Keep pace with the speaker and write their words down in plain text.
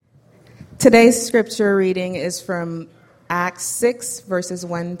Today's scripture reading is from Acts 6, verses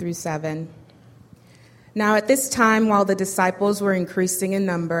 1 through 7. Now at this time, while the disciples were increasing in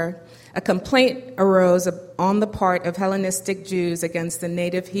number, a complaint arose on the part of Hellenistic Jews against the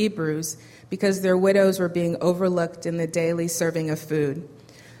native Hebrews because their widows were being overlooked in the daily serving of food.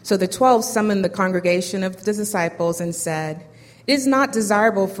 So the 12 summoned the congregation of the disciples and said, "It is not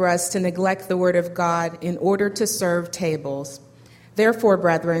desirable for us to neglect the word of God in order to serve tables. Therefore,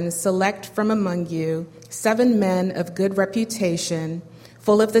 brethren, select from among you 7 men of good reputation,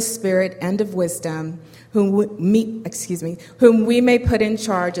 full of the Spirit and of wisdom, whom we may put in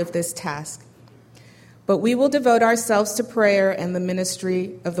charge of this task. But we will devote ourselves to prayer and the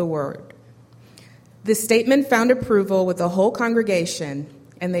ministry of the word." This statement found approval with the whole congregation,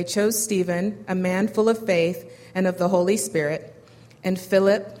 and they chose Stephen, a man full of faith and of the Holy Spirit, and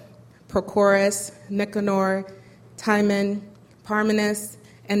Philip, Prochorus, Nicanor, Timon, Parmenas,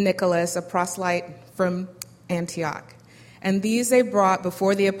 and Nicholas, a proselyte from Antioch. And these they brought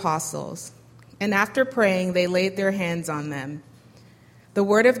before the apostles. And after praying, they laid their hands on them. The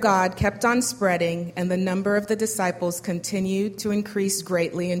word of God kept on spreading, and the number of the disciples continued to increase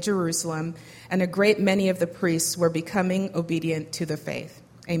greatly in Jerusalem, and a great many of the priests were becoming obedient to the faith.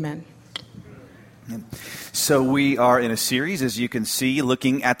 Amen. So we are in a series, as you can see,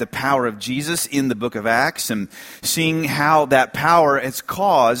 looking at the power of Jesus in the book of Acts and seeing how that power has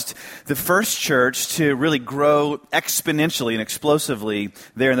caused the first church to really grow exponentially and explosively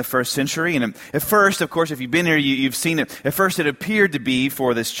there in the first century. And at first, of course, if you've been here, you've seen it. At first, it appeared to be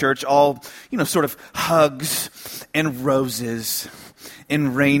for this church all, sort of hugs and roses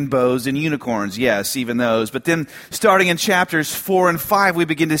and rainbows and unicorns, yes, even those. But then starting in chapters 4 and 5, we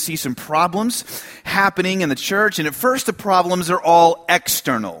begin to see some problems happening in the church. And at first, the problems are all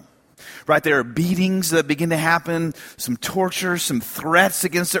external, right? There are beatings that begin to happen, some torture, some threats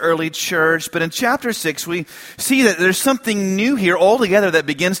against the early church. But in chapter 6, we see that there's something new here altogether that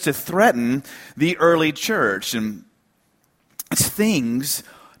begins to threaten the early church. And it's things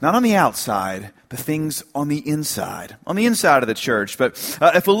not on the outside, but things on the inside of the church. But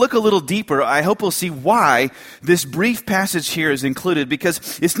if we'll look a little deeper, I hope we'll see why this brief passage here is included, because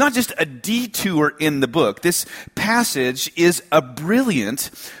it's not just a detour in the book. This passage is a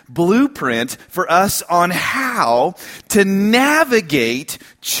brilliant blueprint for us on how to navigate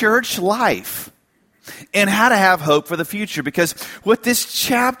church life and how to have hope for the future. Because what this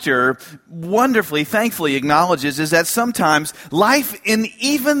chapter wonderfully, thankfully acknowledges is that sometimes life in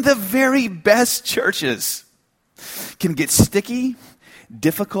even the very best churches can get sticky,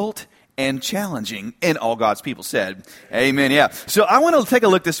 difficult, and challenging. And all God's people said, amen, yeah. So I want to take a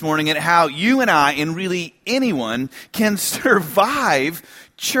look this morning at how you and I, and really anyone, can survive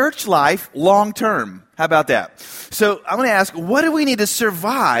church life long term. How about that? So I want to ask, what do we need to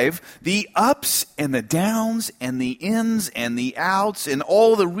survive the ups and the downs and the ins and the outs and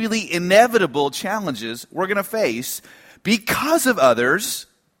all the really inevitable challenges we're going to face because of others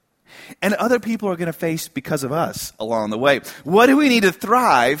and other people are going to face because of us along the way? What do we need to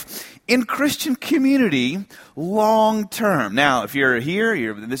thrive in Christian community long term? Now, if you're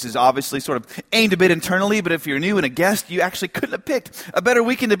here, this is obviously sort of aimed a bit internally, but if you're new and a guest, you actually couldn't have picked a better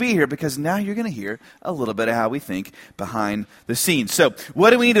weekend to be here, because now you're going to hear a little bit of how we think behind the scenes. So what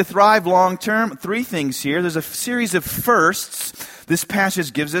do we need to thrive long term? 3 things here. There's a series of firsts this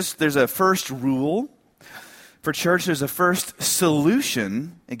passage gives us. There's a first rule for church. There's a first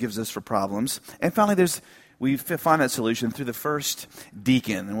solution it gives us for problems. And finally, we find that solution through the first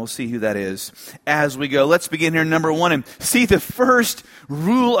deacon, and we'll see who that is as we go. Let's begin here, number 1, and see the first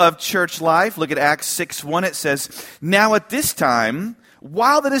rule of church life. Look at Acts 6:1. It says, "Now at this time,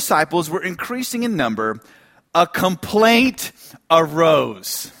 while the disciples were increasing in number, a complaint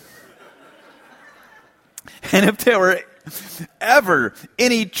arose." And if there were ever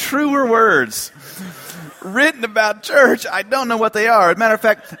any truer words written about church, I don't know what they are. As a matter of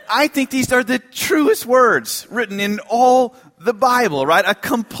fact, I think these are the truest words written in all the Bible, right? A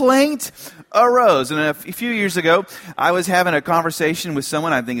complaint arose. And a few years ago, I was having a conversation with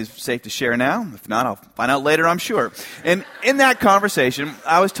someone I think is safe to share now. If not, I'll find out later, I'm sure. And in that conversation,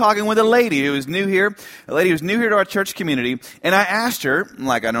 I was talking with a lady who was new here, to our church community. And I asked her,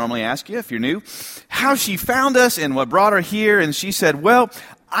 like I normally ask you if you're new, how she found us and what brought her here. And she said, "Well,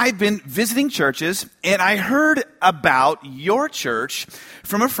 I've been visiting churches, and I heard about your church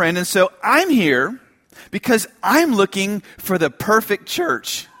from a friend, and so I'm here because I'm looking for the perfect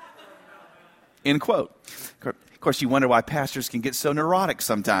church." End quote. Of course, you wonder why pastors can get so neurotic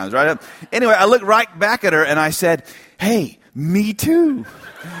sometimes, right? Anyway, I looked right back at her, and I said, "Hey, me too."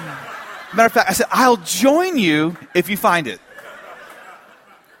 Matter of fact, I said, "I'll join you if you find it."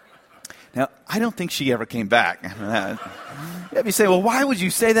 Now, I don't think she ever came back. You say, well, why would you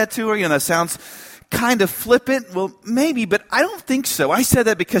say that to her? That sounds kind of flippant. Well, maybe, but I don't think so. I said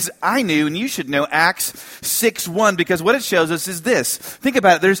that because I knew, and you should know, Acts 6:1, because what it shows us is this. Think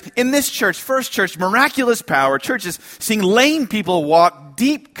about it. There's, in this church, First Church, miraculous power. Churches seeing lame people walk,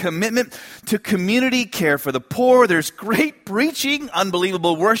 deep commitment to community care for the poor. There's great preaching,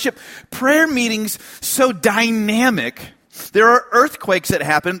 unbelievable worship, prayer meetings so dynamic. There are earthquakes that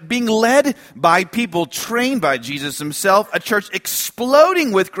happen, being led by people trained by Jesus himself, a church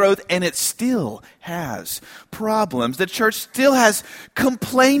exploding with growth, and it still has problems. The church still has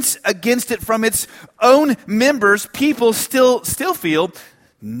complaints against it from its own members. People still feel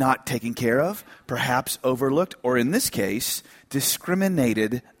not taken care of, perhaps overlooked, or in this case,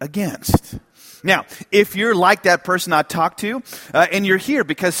 discriminated against. Now, if you're like that person I talked to, and you're here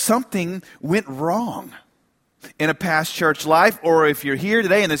because something went wrong in a past church life, or if you're here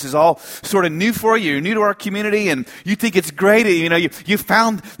today and this is all sort of new for you, you're new to our community and you think it's great, you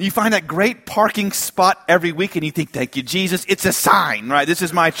find that great parking spot every week and you think, thank you, Jesus, it's a sign, right? This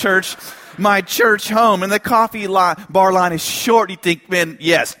is my church home, and the coffee bar line is short. You think, man,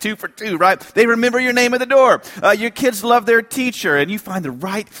 yes, 2 for 2, right? They remember your name at the door. Your kids love their teacher, and you find the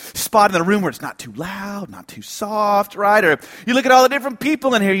right spot in the room where it's not too loud, not too soft, right? Or you look at all the different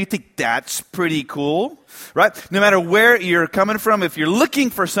people in here, you think, that's pretty cool, right? No matter where you're coming from, if you're looking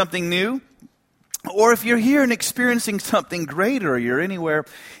for something new, or if you're here and experiencing something greater, or you're anywhere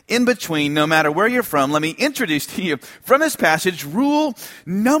in between, no matter where you're from, let me introduce to you from this passage rule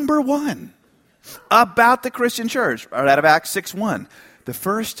number 1 about the Christian church, right out of Acts 6:1. The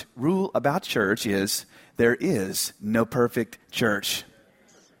first rule about church is there is no perfect church.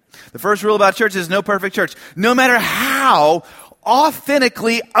 The first rule about church is no perfect church. No matter how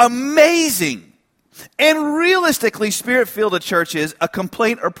authentically amazing and realistically spirit-filled a church is, a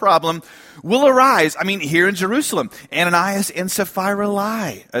complaint or problem will arise. I mean, here in Jerusalem, Ananias and Sapphira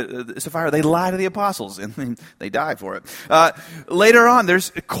lie. They lie to the apostles, and they die for it. Later on,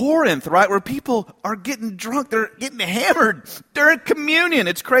 there's Corinth, right, where people are getting drunk. They're getting hammered during communion.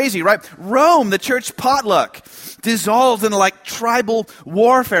 It's crazy, right? Rome, the church potluck, dissolves into like tribal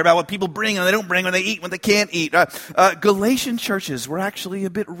warfare about what people bring and they don't bring, when they eat, when they can't eat. Galatian churches were actually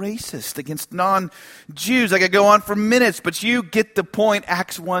a bit racist against non-Jews. I could go on for minutes, but you get the point.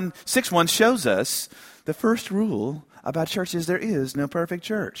 Acts 6:1 shows us the first rule about church is there is no perfect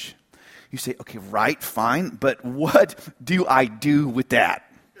church. You say, okay, right, fine, but what do I do with that?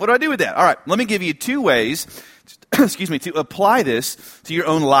 What do I do with that? All right, let me give you 2 ways, to apply this to your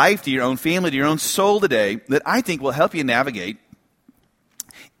own life, to your own family, to your own soul today that I think will help you navigate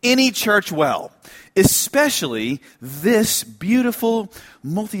any church well, especially this beautiful,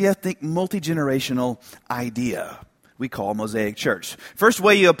 multi-ethnic, multi-generational idea we call Mosaic Church. First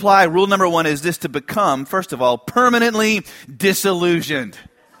way you apply rule number 1 is this: to become, first of all, permanently disillusioned.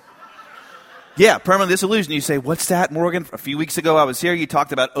 Yeah, permanently disillusioned. You say, what's that, Morgan? A few weeks ago I was here. You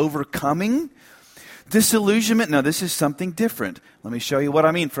talked about overcoming disillusionment. No, this is something different. Let me show you what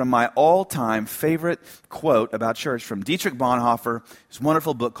I mean from my all-time favorite quote about church from Dietrich Bonhoeffer, his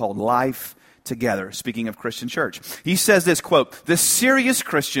wonderful book called Life Together, speaking of Christian church. He says this, quote, "The serious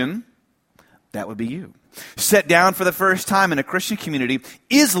Christian," that would be you, "set down for the first time in a Christian community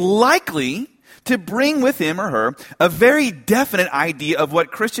is likely to bring with him or her a very definite idea of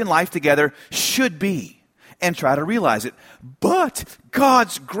what Christian life together should be and try to realize it. But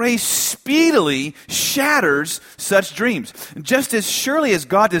God's grace speedily shatters such dreams. Just as surely as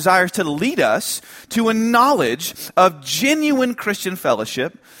God desires to lead us to a knowledge of genuine Christian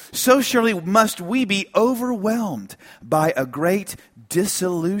fellowship, so surely must we be overwhelmed by a great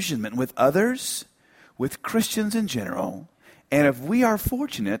disillusionment with others, with Christians in general, and if we are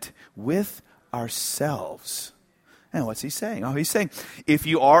fortunate, with ourselves." And what's he saying? Oh, he's saying if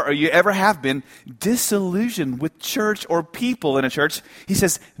you are or you ever have been disillusioned with church or people in a church, he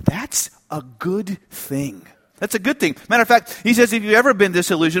says that's a good thing. That's a good thing. Matter of fact, he says if you've ever been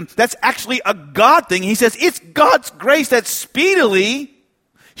disillusioned, that's actually a God thing. He says it's God's grace that speedily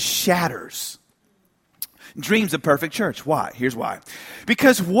shatters dreams of perfect church. Why? Here's why.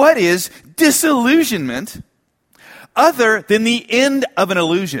 Because what is disillusionment other than the end of an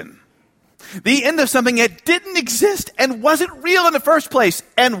illusion? The end of something that didn't exist and wasn't real in the first place.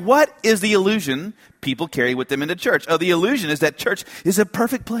 And what is the illusion people carry with them into church? Oh, the illusion is that church is a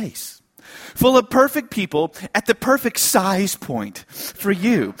perfect place, full of perfect people at the perfect size point for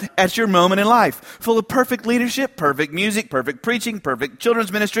you at your moment in life, full of perfect leadership, perfect music, perfect preaching, perfect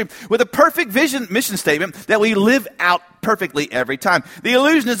children's ministry, with a perfect mission statement that we live out perfectly every time. The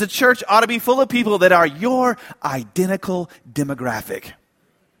illusion is the church ought to be full of people that are your identical demographic.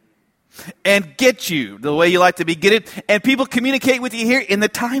 and get you the way you like to be getted, and people communicate with you here in the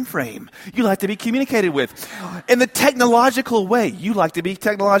time frame you like to be communicated with, in the technological way you like to be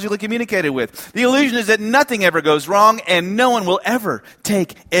technologically communicated with. The illusion is that nothing ever goes wrong and no one will ever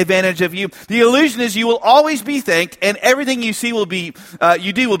take advantage of you. The illusion is you will always be thanked, and everything you see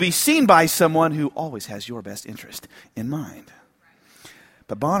you do will be seen by someone who always has your best interest in mind.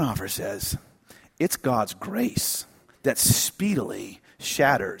 But Bonhoeffer says it's God's grace that speedily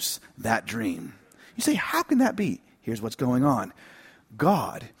shatters that dream. You say, how can that be? Here's what's going on.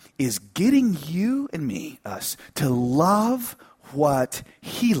 God is getting you and me, us, to love what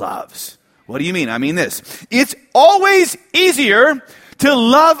he loves. What do you mean? I mean this. It's always easier to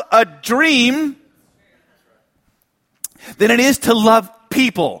love a dream than it is to love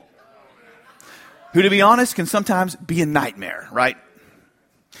people, who, to be honest, can sometimes be a nightmare, right?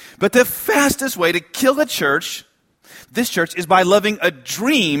 But the fastest way to kill a church, this church, is by loving a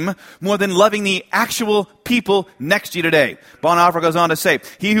dream more than loving the actual people next to you today. Bonhoeffer goes on to say,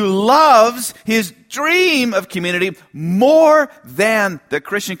 he who loves his dream of community more than the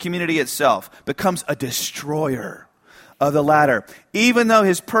Christian community itself becomes a destroyer of the latter, even though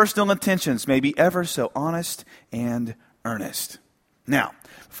his personal intentions may be ever so honest and earnest. Now,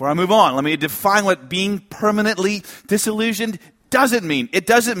 before I move on, let me define what being permanently disillusioned doesn't mean. It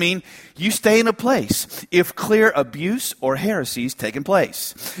doesn't mean you stay in a place if clear abuse or heresy's taken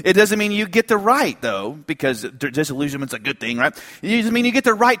place. It doesn't mean you get the right, though, because disillusionment's a good thing, right? It doesn't mean you get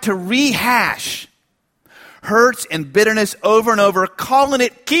the right to rehash hurts and bitterness over and over, calling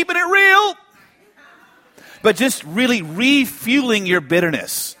it, keeping it real, but just really refueling your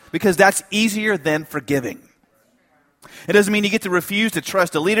bitterness, because that's easier than forgiving. It doesn't mean you get to refuse to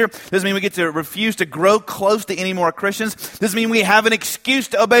trust a leader. It doesn't mean we get to refuse to grow close to any more Christians. It doesn't mean we have an excuse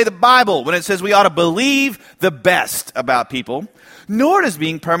to obey the Bible when it says we ought to believe the best about people. Nor does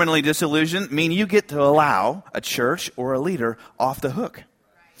being permanently disillusioned mean you get to allow a church or a leader off the hook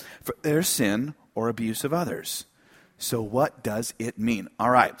for their sin or abuse of others. So what does it mean? All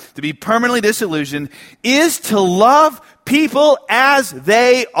right. To be permanently disillusioned is to love people as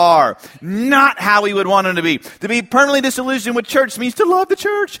they are, not how we would want them to be. To be permanently disillusioned with church means to love the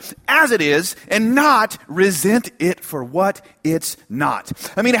church as it is and not resent it for what it's not.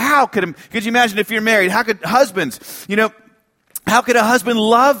 I mean, could you imagine if you're married, how could husbands, how could a husband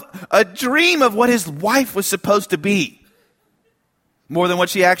love a dream of what his wife was supposed to be more than what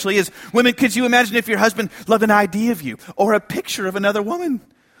she actually is? Women, could you imagine if your husband loved an idea of you or a picture of another woman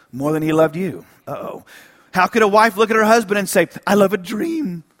more than he loved you? Uh-oh. How could a wife look at her husband and say, I love a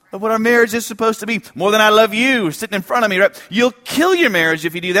dream of what our marriage is supposed to be more than I love you sitting in front of me, right? You'll kill your marriage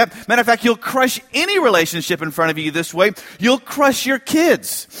if you do that. Matter of fact, you'll crush any relationship in front of you this way. You'll crush your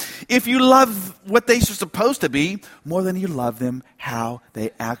kids if you love what they're supposed to be more than you love them how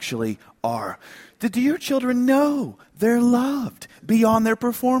they actually are. Do your children know they're loved beyond their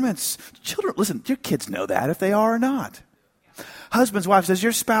performance? Children, listen, your kids know that if they are or not. Husbands, wives, does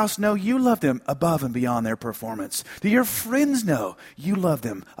your spouse know you love them above and beyond their performance? Do your friends know you love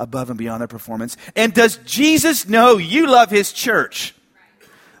them above and beyond their performance? And does Jesus know you love his church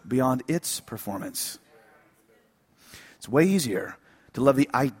beyond its performance? It's way easier to love the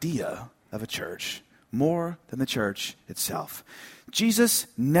idea of a church more than the church itself. Jesus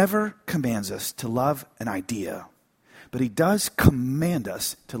never commands us to love an idea, but he does command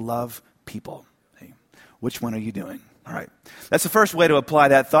us to love people. Hey, which one are you doing? All right. That's the first way to apply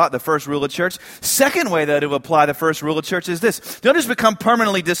that thought, the first rule of church. Second way, though, to apply the first rule of church is this. Don't just become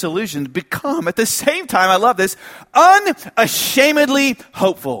permanently disillusioned. Become, at the same time, I love this, unashamedly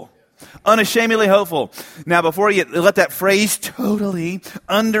hopeful. Unashamedly hopeful. Now, before you let that phrase totally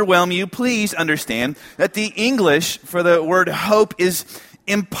underwhelm you, please understand that the English for the word hope is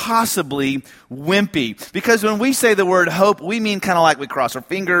impossibly wimpy. Because when we say the word hope, we mean kind of like we cross our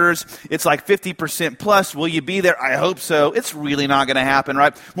fingers. It's like 50% plus. Will you be there? I hope so. It's really not going to happen,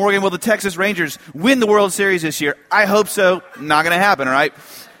 right? Morgan, will the Texas Rangers win the World Series this year? I hope so. Not going to happen, right?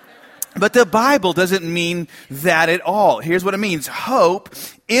 But the Bible doesn't mean that at all. Here's what it means. Hope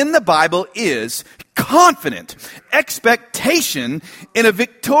in the Bible is confident expectation in a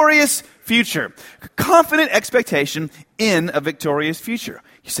victorious future. Confident expectation in a victorious future.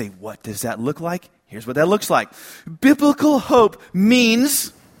 You say, what does that look like? Here's what that looks like. Biblical hope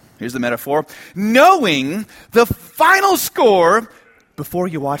means, here's the metaphor, knowing the final score before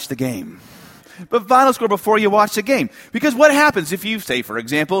you watch the game. But final score before you watch the game. Because what happens if you, say, for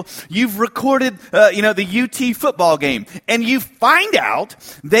example, you've recorded, the UT football game, and you find out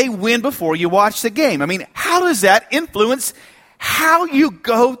they win before you watch the game? I mean, how does that influence how you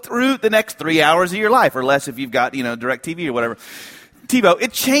go through the next 3 hours of your life, or less if you've got, DirecTV or whatever? TiVo,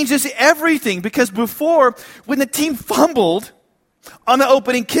 it changes everything, because before, when the team fumbled on the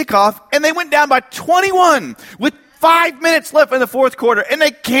opening kickoff and they went down by 21 with 5 minutes left in the fourth quarter and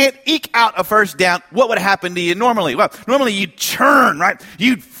they can't eke out a first down, what would happen to you normally? Well, normally you'd churn, right?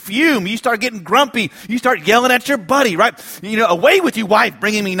 You'd fume. You start getting grumpy. You start yelling at your buddy, right? Away with you, wife,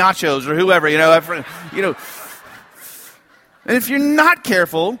 bringing me nachos or whoever, And if you're not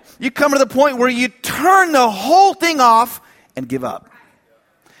careful, you come to the point where you turn the whole thing off and give up.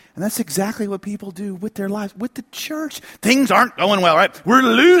 And that's exactly what people do with their lives, with the church. Things aren't going well, right? We're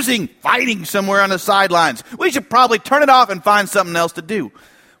losing, fighting somewhere on the sidelines. We should probably turn it off and find something else to do.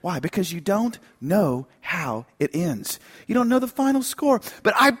 Why? Because you don't know how it ends. You don't know the final score.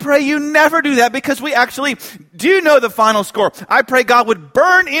 But I pray you never do that, because we actually do know the final score. I pray God would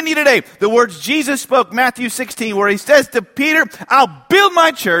burn in you today the words Jesus spoke, Matthew 16, where he says to Peter, I'll build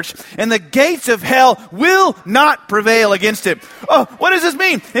my church and the gates of hell will not prevail against it. Oh, what does this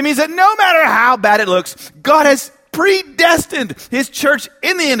mean? It means that no matter how bad it looks, God has predestined his church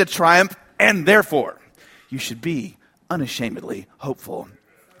in the end to triumph, and therefore you should be unashamedly hopeful.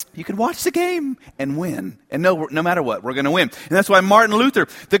 You can watch the game and win. And no matter what, we're going to win. And that's why Martin Luther,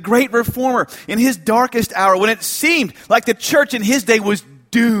 the great reformer, in his darkest hour, when it seemed like the church in his day was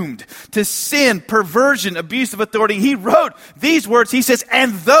doomed to sin, perversion, abuse of authority, he wrote these words. He says,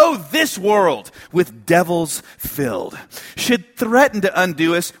 and though this world with devils filled should threaten to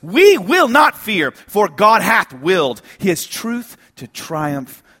undo us, we will not fear, for God hath willed his truth to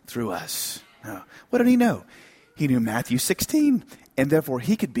triumph through us. Now, what did he know? He knew Matthew 16. And therefore,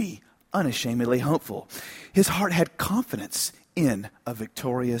 he could be unashamedly hopeful. His heart had confidence in a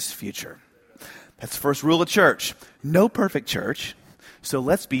victorious future. That's the first rule of church. No perfect church. So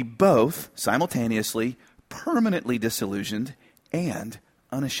let's be both simultaneously, permanently disillusioned and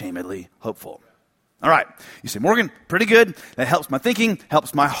unashamedly hopeful. All right. You say, Morgan, pretty good. That helps my thinking,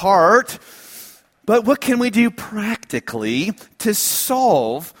 helps my heart. But what can we do practically to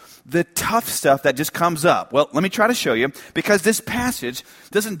solve the tough stuff that just comes up? Well, let me try to show you, because this passage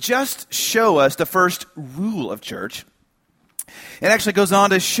doesn't just show us the first rule of church. It actually goes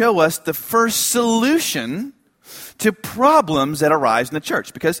on to show us the first solution to problems that arise in the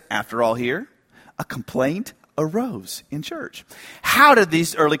church. Because after all here, a complaint arose in church. How did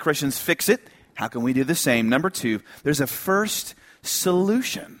these early Christians fix it? How can we do the same? Number 2, there's a first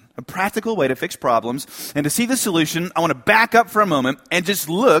solution. A practical way to fix problems. And to see the solution, I want to back up for a moment and just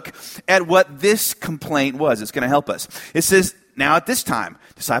look at what this complaint was. It's going to help us. It says, now at this time,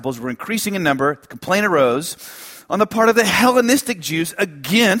 disciples were increasing in number. The complaint arose on the part of the Hellenistic Jews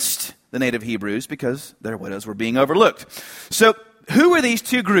against the native Hebrews because their widows were being overlooked. So who were these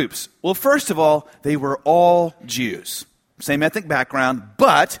two groups? Well, first of all, they were all Jews. Same ethnic background,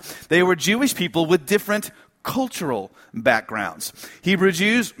 but they were Jewish people with different cultural backgrounds. Hebraic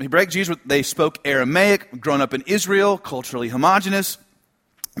Jews, they spoke Aramaic, grown up in Israel, culturally homogenous.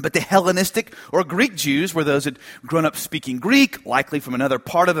 But the Hellenistic or Greek Jews were those that had grown up speaking Greek, likely from another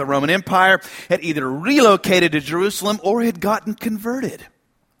part of the Roman Empire, had either relocated to Jerusalem or had gotten converted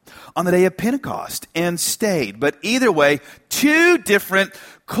on the day of Pentecost and stayed. But either way, two different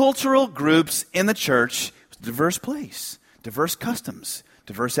cultural groups in the church. It was a diverse place, diverse customs,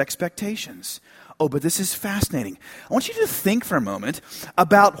 diverse expectations. Oh, but this is fascinating. I want you to think for a moment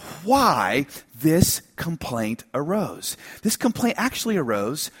about why this complaint arose. This complaint actually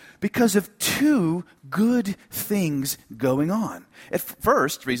arose because of two good things going on. At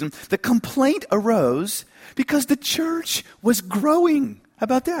first reason, the complaint arose because the church was growing. How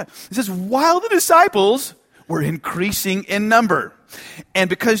about that? It says, while the disciples were increasing in number. And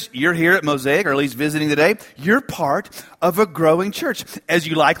because you're here at Mosaic, or at least visiting today, you're part of a growing church. As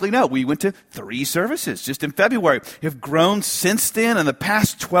you likely know, we went to 3 services just in February. We've grown since then in the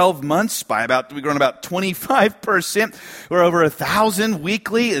past 12 months we've grown about 25%. We're over 1,000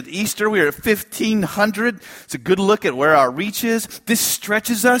 weekly. At Easter, we were at 1,500. It's a good look at where our reach is. This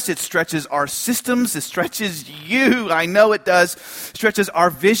stretches us. It stretches our systems. It stretches you. I know it does. It stretches our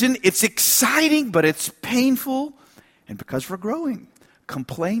vision. It's exciting, but it's painful. And because we're growing,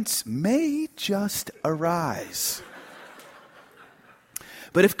 complaints may just arise.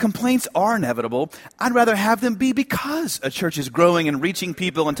 But if complaints are inevitable, I'd rather have them be because a church is growing and reaching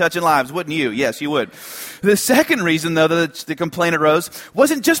people and touching lives, wouldn't you? Yes, you would. The second reason, though, that the complaint arose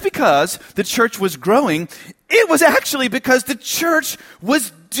wasn't just because the church was growing. It was actually because the church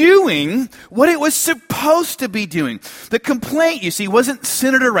was doing what it was supposed to be doing. The complaint, you see, wasn't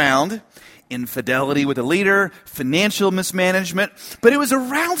centered around infidelity with a leader, financial mismanagement, but it was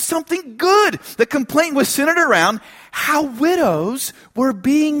around something good. The complaint was centered around how widows were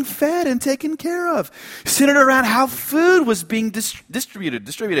being fed and taken care of, centered around how food was being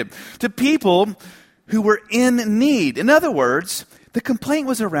distributed to people who were in need. In other words, the complaint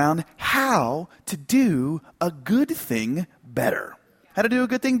was around how to do a good thing better. How to do a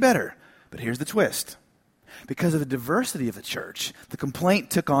good thing better. But here's the twist. Because of the diversity of the church, the complaint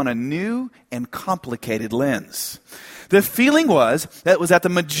took on a new and complicated lens. The feeling was that the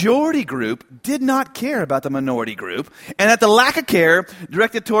majority group did not care about the minority group, and that the lack of care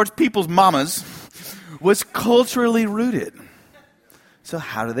directed towards people's mamas was culturally rooted. So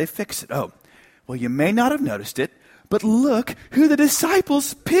how do they fix it? Oh, well, you may not have noticed it, but look who the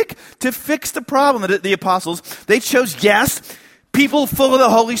disciples pick to fix the problem. The apostles, they chose, yes, people full of the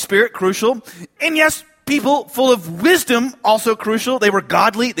Holy Spirit, crucial, and yes, people full of wisdom, also crucial. They were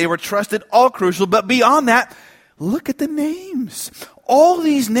godly, they were trusted, all crucial. But beyond that, look at the names. All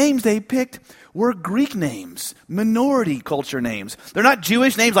these names they picked were Greek names, minority culture names. They're not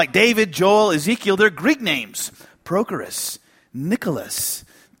Jewish names like David, Joel, Ezekiel. They're Greek names. Prochorus, Nicholas,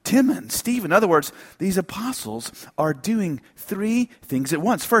 Timon, Stephen. In other words, these apostles are doing three things at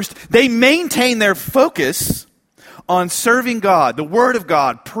once. First, they maintain their focus on serving God, the Word of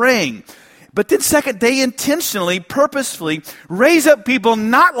God, praying. But then second, they intentionally, purposefully raise up people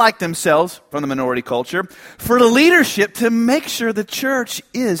not like themselves from the minority culture for the leadership to make sure the church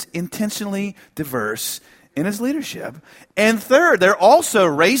is intentionally diverse in its leadership. And third, they're also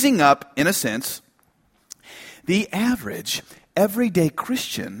raising up, in a sense, the average, everyday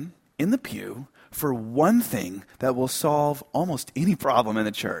Christian in the pew for one thing that will solve almost any problem in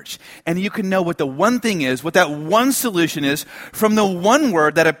the church. And you can know what the one thing is, what that one solution is, from the one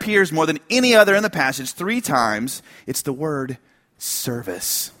word that appears more than any other in the passage 3 times. It's the word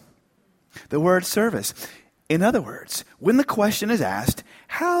service. The word service. In other words, when the question is asked,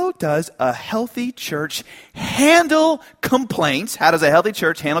 how does a healthy church handle complaints? How does a healthy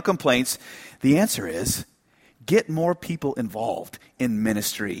church handle complaints? The answer is, get more people involved in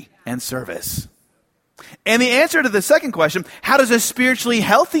ministry and service. And the answer to the second question, how does a spiritually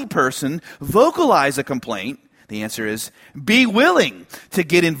healthy person vocalize a complaint? The answer is, be willing to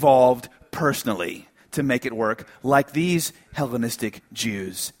get involved personally to make it work like these Hellenistic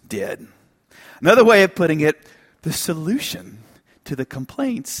Jews did. Another way of putting it, the solution to the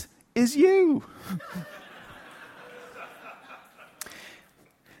complaints is you.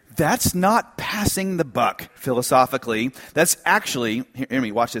 That's not passing the buck philosophically. That's actually, hear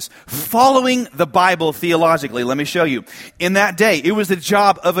me, watch this, following the Bible theologically. Let me show you. In that day, it was the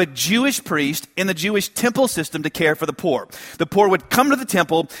job of a Jewish priest in the Jewish temple system to care for the poor. The poor would come to the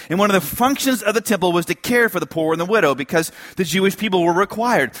temple, and one of the functions of the temple was to care for the poor and the widow, because the Jewish people were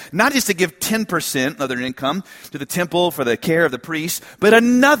required not just to give 10% of their income to the temple for the care of the priests, but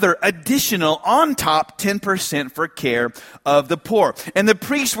another additional on top 10% for care of the poor. And the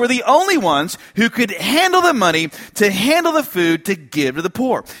priests were the only ones who could handle the money, to handle the food, to give to the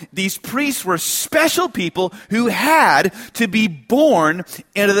poor. These priests were special people who had to be born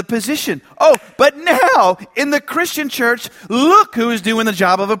into the position. Oh, but now in the Christian church, look who is doing the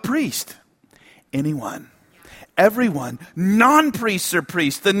job of a priest. Anyone. Everyone. Non-priests are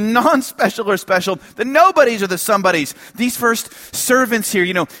priests. The non-special are special. The nobodies are the somebodies. These first servants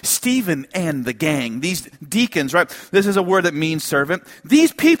here, Stephen and the gang. These deacons, right? This is a word that means servant.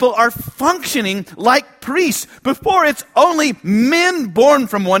 These people are functioning like priests. Before it's only men born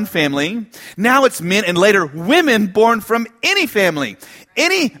from one family. Now it's men and later women born from any family,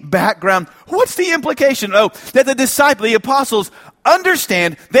 any background. What's the implication? Oh, that the apostles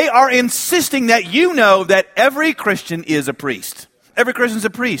understand, they are insisting that you know that every Christian is a priest. Every Christian is a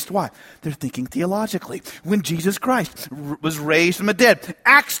priest. Why? They're thinking theologically. When Jesus Christ was raised from the dead,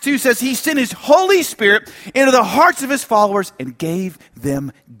 Acts 2 says he sent his Holy Spirit into the hearts of his followers and gave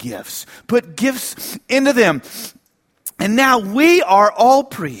them gifts. Put gifts into them. And now we are all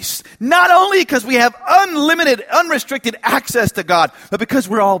priests, not only because we have unlimited, unrestricted access to God, but because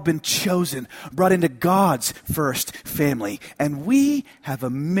we're all been chosen, brought into God's first family. And we have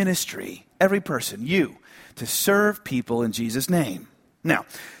a ministry, every person, you, to serve people in Jesus' name. Now,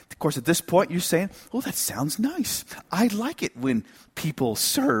 of course, at this point, you're saying, well, that sounds nice. I like it when people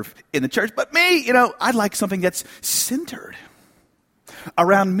serve in the church. But me, I'd like something that's centered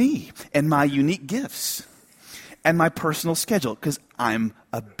around me and my unique gifts and my personal schedule, because I'm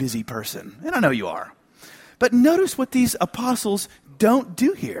a busy person. And I know you are. But notice what these apostles don't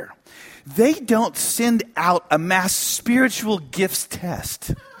do here. They don't send out a mass spiritual gifts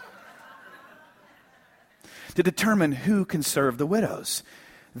test to determine who can serve the widows.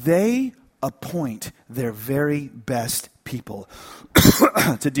 They appoint their very best people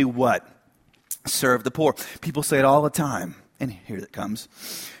to do what? Serve the poor. People say it all the time. And here it comes.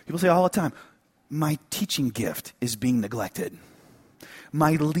 People say all the time, my teaching gift is being neglected.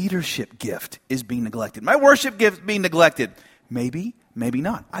 My leadership gift is being neglected. My worship gift is being neglected. Maybe, maybe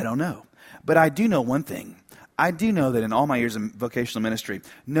not. I don't know. But I do know one thing. I do know that in all my years of vocational ministry,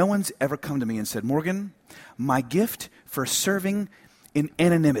 no one's ever come to me and said, Morgan, my gift for serving in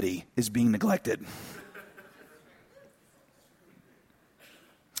anonymity is being neglected.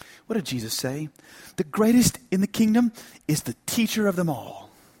 What did Jesus say? The greatest in the kingdom is the teacher of them all.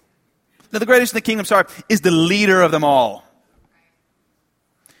 No, the greatest in the kingdom, is the leader of them all.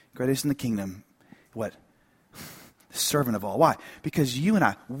 Greatest in the kingdom, what? The servant of all. Why? Because you and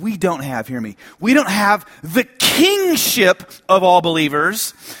I, we don't have the kingship of all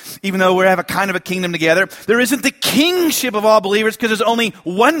believers, even though we have a kind of a kingdom together. There isn't the kingship of all believers because there's only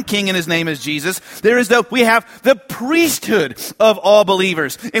one king and his name is Jesus. We have the priesthood of all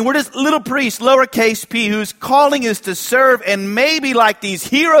believers. And we're just little priests, lowercase p, whose calling is to serve, and maybe like these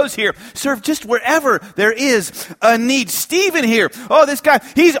heroes here, serve just wherever there is a need. Stephen here, this guy,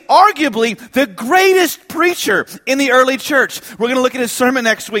 he's arguably the greatest preacher in the early church. We're going to look at his sermon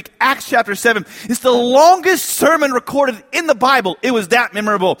next week, Acts chapter 7. It's the longest sermon recorded in the Bible. It was that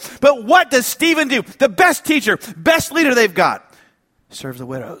memorable. But what does Stephen do? The best teacher, best leader they've got. Serves the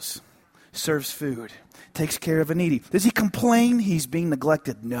widows, serves food, takes care of the needy. Does he complain he's being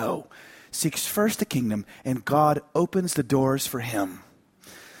neglected? No. Seeks first the kingdom, and God opens the doors for him.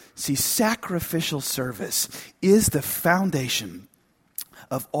 See, sacrificial service is the foundation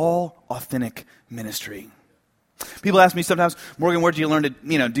of all authentic ministry. People ask me sometimes, Morgan, where did you learn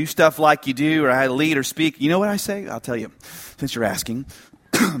to, do stuff like you do, or how to lead or speak? You know what I say? I'll tell you, since you're asking.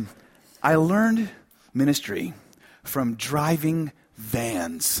 I learned ministry from driving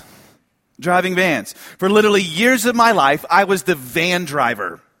vans. Driving vans. For literally years of my life, I was the van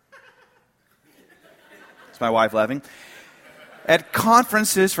driver. That's my wife laughing. At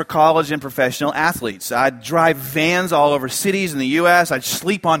conferences for college and professional athletes, I'd drive vans all over cities in the U.S. I'd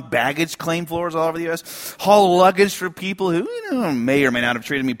sleep on baggage claim floors all over the U.S., haul luggage for people who may or may not have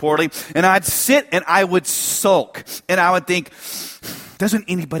treated me poorly. And I'd sit and I would sulk. And I would think, doesn't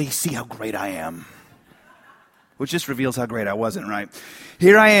anybody see how great I am? Which just reveals how great I wasn't, right?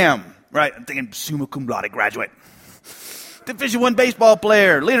 Here I am, right? I'm thinking summa cum laude graduate. Division I baseball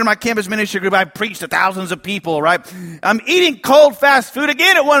player, leader of my campus ministry group. I preached to thousands of people, right? I'm eating cold fast food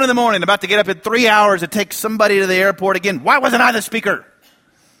again at 1 a.m, about to get up in 3 hours to take somebody to the airport again. Why wasn't I the speaker?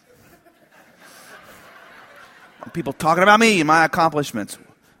 People talking about me and my accomplishments.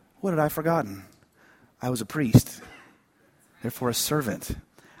 What had I forgotten? I was a priest, therefore a servant.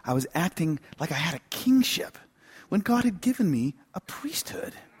 I was acting like I had a kingship when God had given me a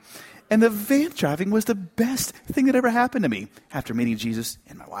priesthood. And the van driving was the best thing that ever happened to me after meeting Jesus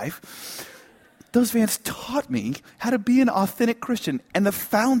and my wife. Those vans taught me how to be an authentic Christian and the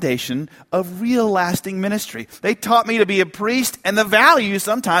foundation of real lasting ministry. They taught me to be a priest and the value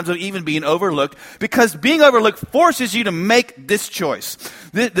sometimes of even being overlooked, because being overlooked forces you to make this choice.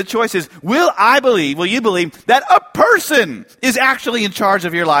 The choice is, will you believe that a person is actually in charge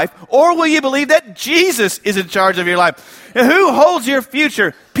of your life, or will you believe that Jesus is in charge of your life? And who holds your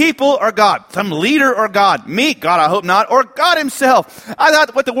future? People or God? Some leader or God? Me? God, I hope not. Or God himself? I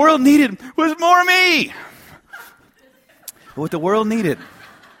thought what the world needed was more me. What the world needed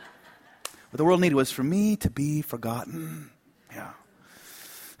was for me to be forgotten. Yeah.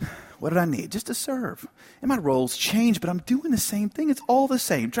 What did I need? Just to serve. And my roles change, but I'm doing the same thing. It's all the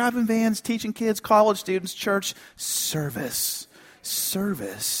same. Driving vans, teaching kids, college students, church, service.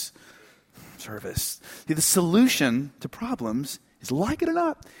 Service. See, the solution to problems is, like it or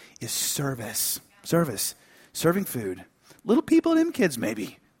not, is service. Service. Serving food. Little people and them kids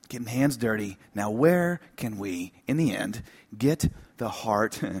maybe. Getting hands dirty. Now where can we, in the end, get the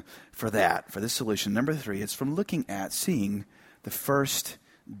heart for that? For this solution. Number 3, it's from seeing the first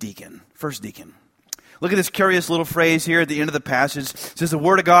deacon. First deacon. Look at this curious little phrase here at the end of the passage. It says the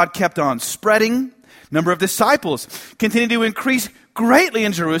word of God kept on spreading. Number of disciples continued to increase greatly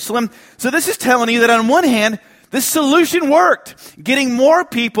in Jerusalem. So this is telling you that on one hand, the solution worked. Getting more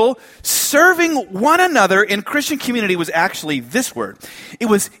people serving one another in Christian community was actually this word. It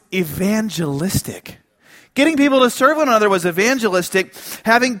was evangelistic. Getting people to serve one another was evangelistic.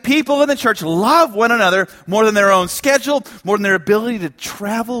 Having people in the church love one another more than their own schedule, more than their ability to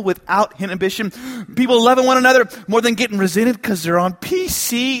travel without inhibition. People loving one another more than getting resented because they're on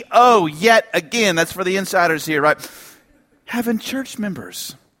PCO. Yet again, that's for the insiders here, right? Having church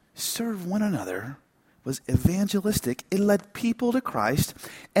members serve one another was evangelistic. It led people to Christ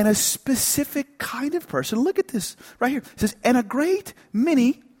and a specific kind of person. Look at this right here. It says, and a great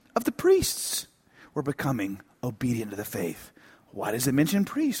many of the priests were becoming obedient to the faith. Why does it mention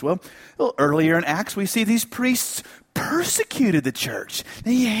priests? Well, earlier in Acts, we see these priests persecuted the church.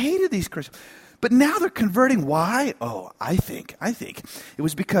 They hated these Christians. But now they're converting. Why? Oh, I think it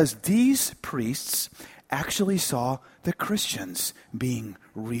was because these priests actually saw the Christians being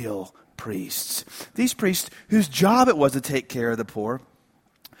real priests. These priests whose job it was to take care of the poor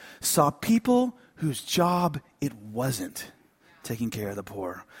saw people whose job it wasn't taking care of the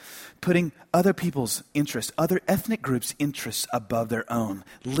poor, putting other people's interests, other ethnic groups' interests above their own,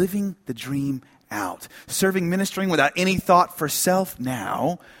 living the dream out, serving, ministering without any thought for self.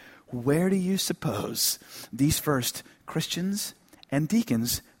 Now, where do you suppose these first Christians and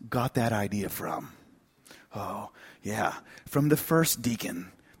deacons got that idea from? Oh, yeah, from the first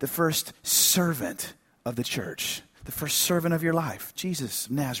deacon, the first servant of the church, the first servant of your life, Jesus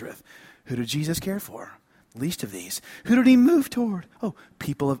of Nazareth. Who did Jesus care for? Least of these. Who did he move toward? Oh,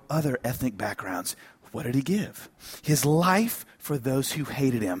 people of other ethnic backgrounds. What did he give? His life for those who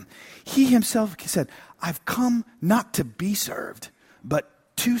hated him. He himself said, I've come not to be served, but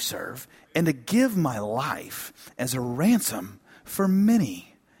to serve and to give my life as a ransom for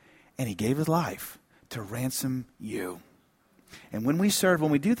many. And he gave his life to ransom you. And when we serve,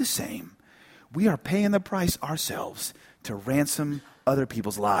 when we do the same, we are paying the price ourselves to ransom other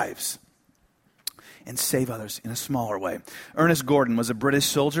people's lives and save others in a smaller way. Ernest Gordon was a British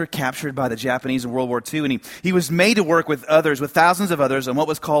soldier captured by the Japanese in World War II, and he was made to work with thousands of others on what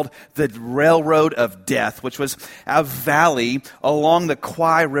was called the Railroad of Death, which was a valley along the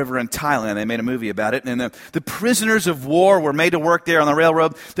Kwai River in Thailand. They made a movie about it, and the prisoners of war were made to work there on the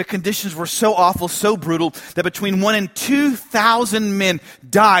railroad. The conditions were so awful, so brutal, that between 1,000 and 2,000 men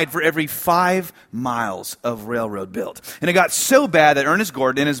died for every 5 miles of railroad built. And it got so bad that Ernest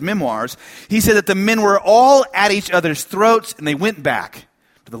Gordon, in his memoirs, he said that the men were all at each other's throats, and they went back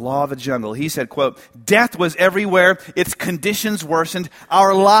to the law of the jungle. He said, quote, death was everywhere. Its conditions worsened.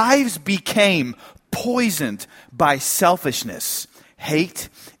 Our lives became poisoned by selfishness, hate,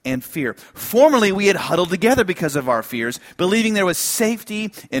 and fear. Formerly, we had huddled together because of our fears, believing there was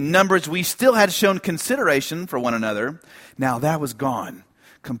safety in numbers. We still had shown consideration for one another. Now that was gone.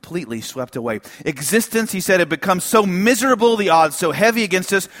 Completely swept away. Existence, he said, had become so miserable, the odds so heavy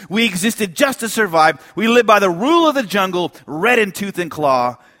against us, we existed just to survive. We lived by the rule of the jungle, red in tooth and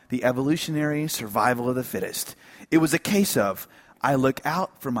claw, the evolutionary survival of the fittest. It was a case of, I look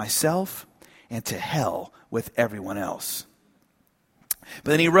out for myself and to hell with everyone else.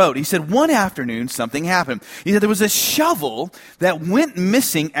 But then he said, one afternoon, something happened. He said there was a shovel that went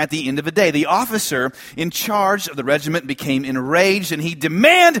missing at the end of the day. The officer in charge of the regiment became enraged, and he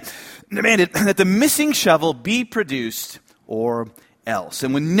demanded that the missing shovel be produced or else.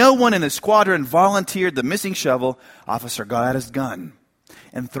 And when no one in the squadron volunteered the missing shovel, officer got out his gun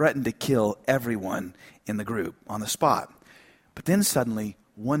and threatened to kill everyone in the group on the spot. But then suddenly,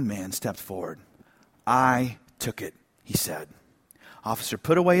 one man stepped forward. I took it, he said. Officer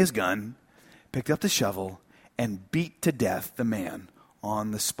put away his gun, picked up the shovel, and beat to death the man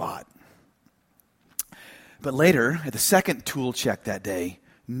on the spot. But later, at the second tool check that day,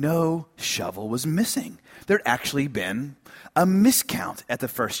 no shovel was missing. There'd actually been a miscount at the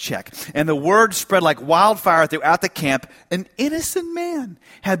first check. And the word spread like wildfire throughout the camp. An innocent man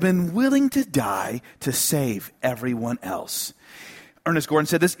had been willing to die to save everyone else. Ernest Gordon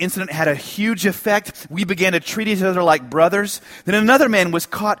said this incident had a huge effect. We began to treat each other like brothers. Then another man was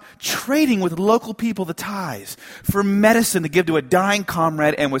caught trading with local people the ties for medicine to give to a dying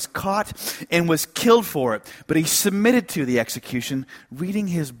comrade, and was caught and was killed for it. But he submitted to the execution, reading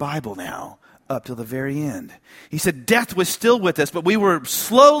his Bible now up till the very end. He said death was still with us, but we were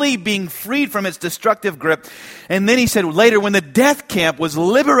slowly being freed from its destructive grip. And then he said later, when the death camp was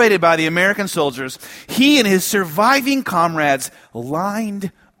liberated by the American soldiers, he and his surviving comrades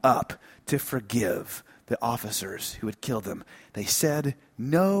lined up to forgive the officers who had killed them. They said,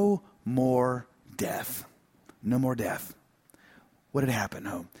 no more death. No more death. What had happened?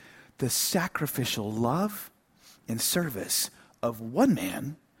 Oh, the sacrificial love and service of one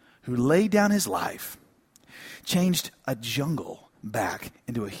man who laid down his life changed a jungle back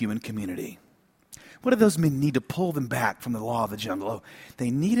into a human community. What did those men need to pull them back from the law of the jungle? Oh,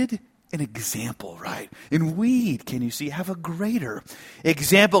 they needed an example, right? And we, can you see, have a greater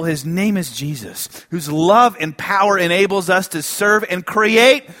example. His name is Jesus, whose love and power enables us to serve and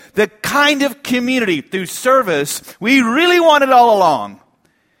create the kind of community through service we really wanted all along.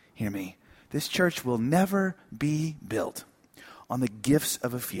 Hear me. This church will never be built on the gifts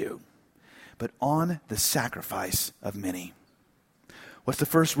of a few, but on the sacrifice of many. What's the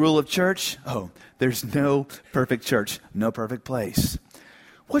first rule of church? Oh, there's no perfect church, no perfect place.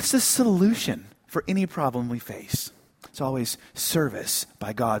 What's the solution for any problem we face? It's always service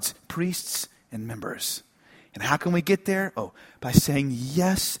by God's priests and members. And how can we get there? Oh, by saying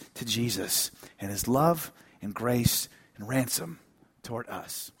yes to Jesus and his love and grace and ransom toward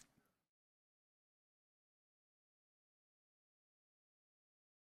us.